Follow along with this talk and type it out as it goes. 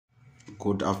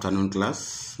Good afternoon,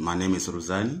 class. My name is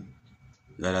Rudzani.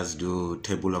 Let us do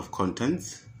table of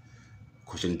contents.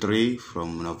 Question 3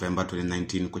 from November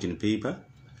 2019 question paper.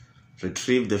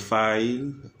 Retrieve the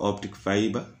file, optic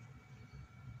fiber.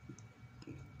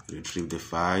 Retrieve the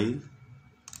file.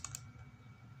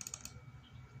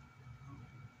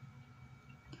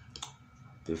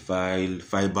 The file,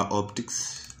 fiber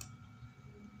optics.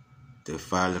 The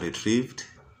file retrieved.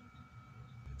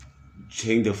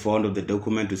 Change the font of the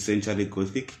document to Century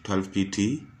Gothic 12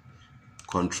 pt.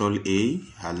 Control A,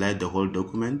 highlight the whole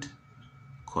document.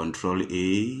 Control A,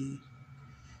 you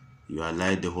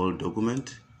highlight the whole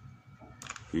document.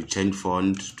 You change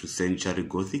font to Century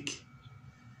Gothic.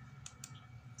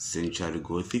 Century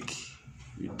Gothic.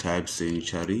 You type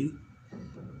Century.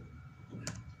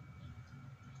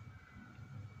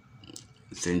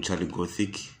 Century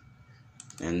Gothic.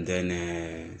 And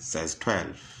then size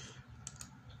 12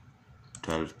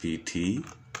 pt.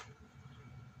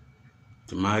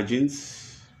 The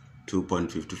margins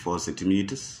 2.54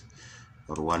 centimeters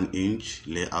or 1 inch.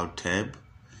 Layout tab,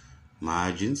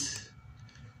 margins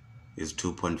is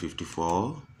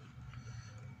 2.54.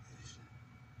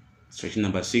 Instruction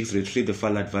number 6, retrieve the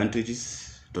file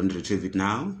advantages. Don't retrieve it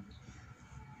now.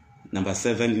 Number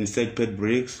 7, insert page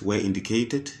breaks where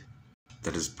indicated.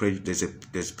 That is,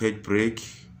 there's page break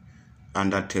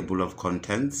under table of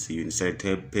contents. You insert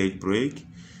page break,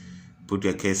 put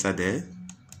your cursor there,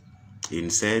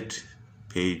 insert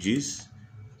pages,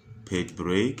 page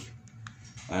break,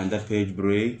 under page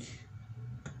break,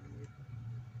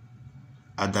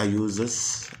 other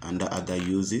users, under other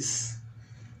uses,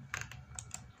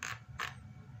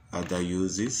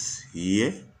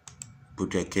 here,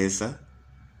 put your cursor,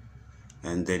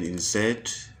 and then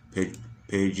insert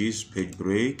pages, page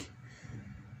break.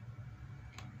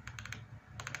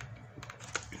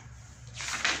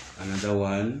 Another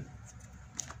one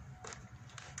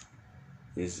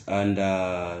is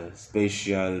under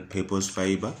special purpose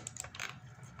fiber.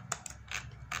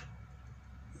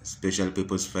 Special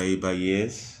purpose fiber,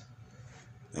 yes.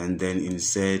 And then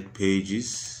insert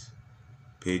pages,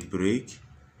 page break.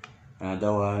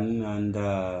 Another one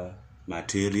under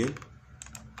material.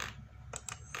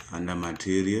 Under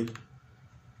material,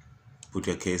 put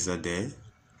your cursor there.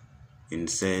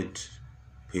 Insert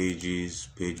pages,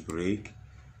 page break.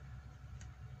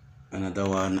 Another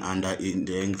one under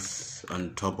index,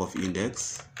 on top of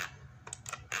index,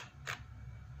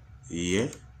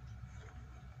 here,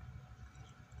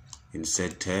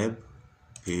 insert tab,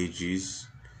 pages,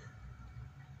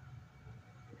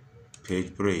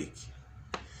 page break.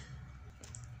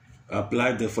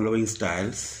 Apply the following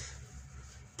styles.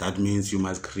 That means you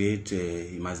must create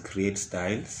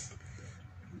styles.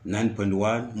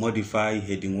 9.1, modify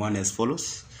heading 1 as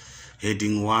follows.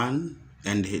 Heading 1.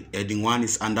 And heading 1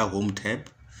 is under home tab.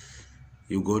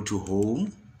 You go to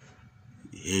home,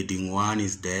 heading 1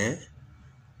 is there.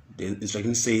 The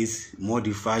instruction says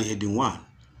modify heading 1.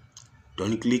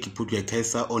 Don't click, put your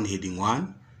cursor on heading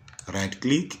 1, right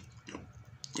click,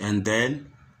 and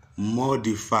then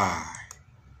modify.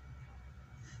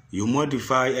 You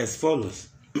modify as follows.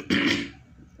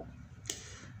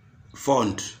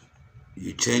 Font,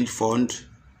 you change font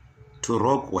to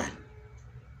Rockwell.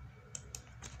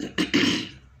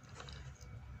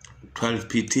 12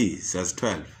 pt, says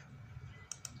 12.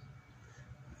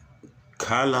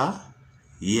 Color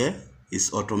here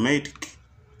is automatic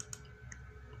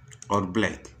or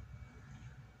black.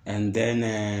 And then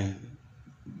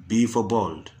B for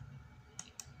bold.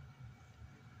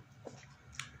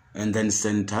 And then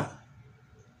center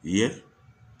here.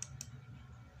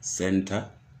 Center.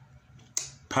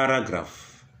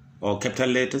 Paragraph or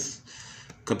capital letters.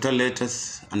 Capital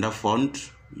letters under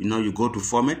font. You know, you go to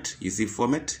format, you see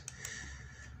format,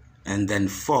 and then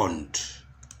font,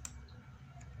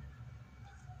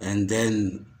 and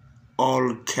then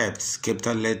all caps,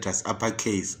 capital letters,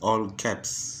 uppercase, all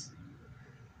caps,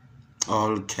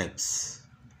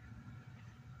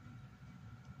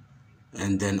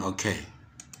 and then okay.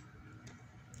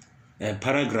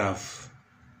 Paragraph,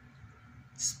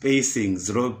 spacing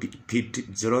 0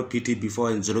 pt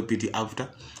before and 0 pt after.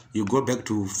 You go back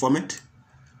to format,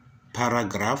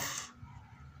 paragraph,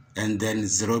 and then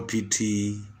 0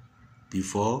 pt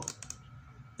before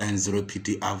and 0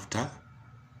 pt after.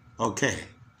 Okay.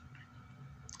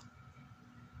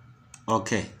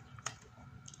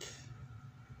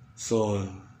 So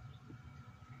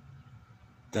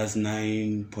that's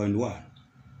 9.1.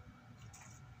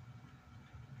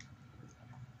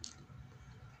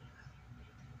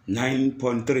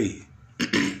 9.3.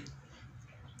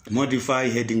 Modify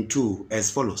heading 2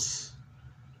 as follows.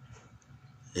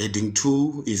 Heading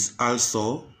 2 is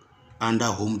also under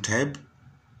home tab,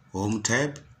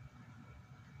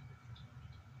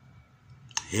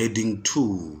 heading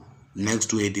 2, next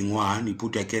to heading 1, you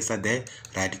put your cursor there,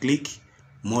 right click,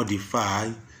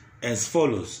 modify as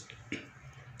follows.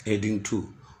 Heading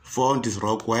 2, font is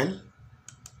Rockwell,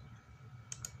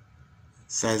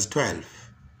 size 12,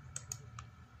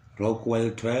 Rockwell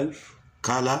 12,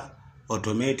 color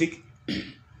automatic,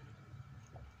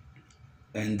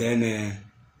 and then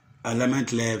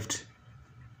alignment left,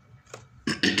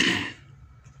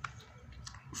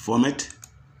 format,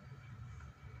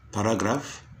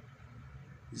 paragraph,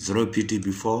 0 pt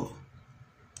before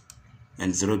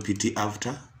and 0 pt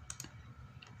after.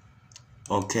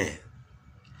 Okay,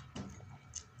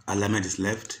 alignment is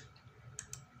left,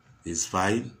 is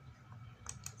fine.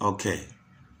 Okay,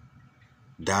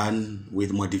 done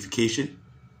with modification.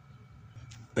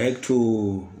 Back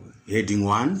to heading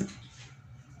 1.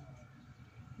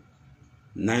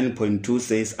 9.2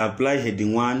 says apply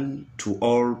heading 1 to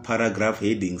all paragraph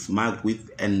headings marked with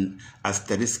an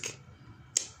asterisk.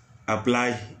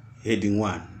 Apply heading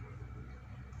 1.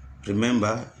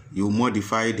 Remember, you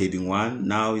modified heading 1.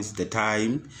 Now is the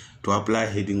time to apply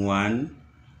heading 1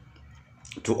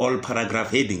 to all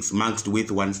paragraph headings marked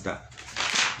with 1 star.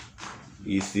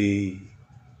 You see,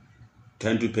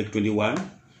 turn to page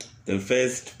 21. The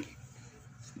first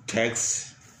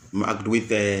text marked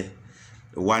with a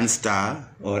 1 star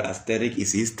or asterisk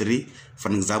is history.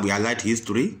 For example, you highlight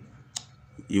history,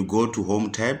 you go to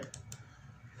home tab,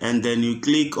 and then you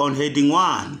click on heading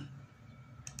 1.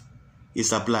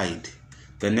 It's applied.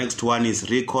 The next one is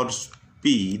record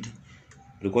speed.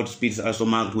 Record speed is also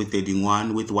marked with heading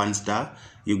 1 with 1 star.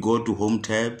 You go to home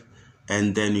tab,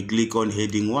 and then you click on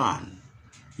heading 1.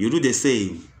 You do the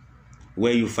same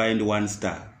where you find 1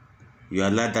 star. You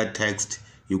highlight that text,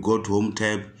 you go to home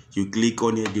tab, you click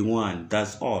on heading 1.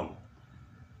 That's all.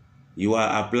 You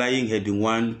are applying heading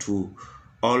 1 to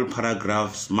all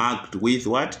paragraphs marked with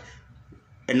what?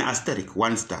 An asterisk,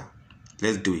 1 star.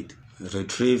 Let's do it.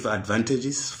 Retrieve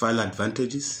advantages, file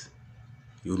advantages.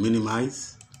 You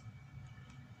minimize.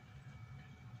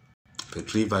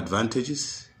 Retrieve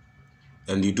advantages.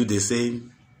 And you do the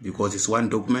same because it's 1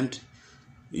 document.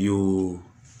 You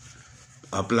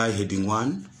apply heading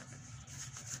 1.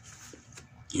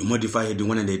 You modify heading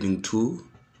 1 and heading 2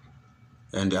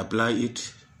 and apply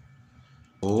it.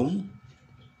 Home,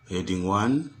 heading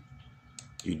 1,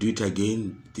 you do it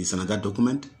again. This is another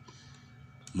document.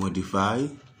 Modify,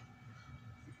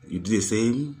 you do the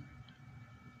same.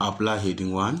 Apply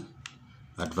heading 1.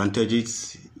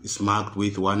 Advantages is marked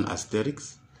with 1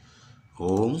 asterisk.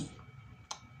 Home,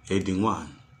 heading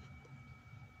 1.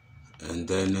 And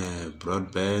then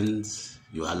broadbands,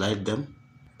 you highlight them.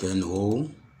 Then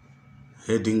home,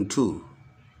 heading 2.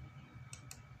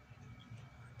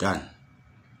 Done.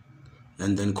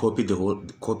 And then copy the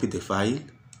file.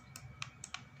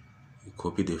 You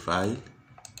copy the file.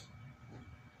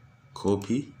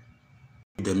 Copy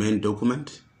the main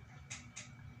document.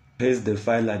 Paste the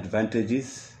file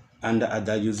advantages under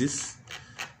other uses.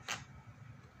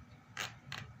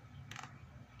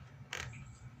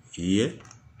 Here.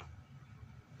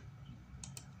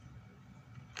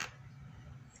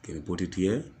 You can put it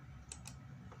here.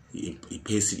 You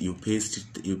paste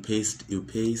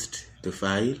the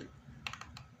file,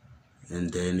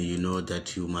 and then you know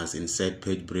that you must insert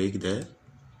page break there.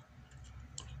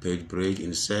 Page break,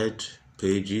 insert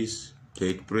pages,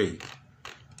 page break.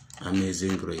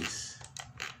 Amazing Grace.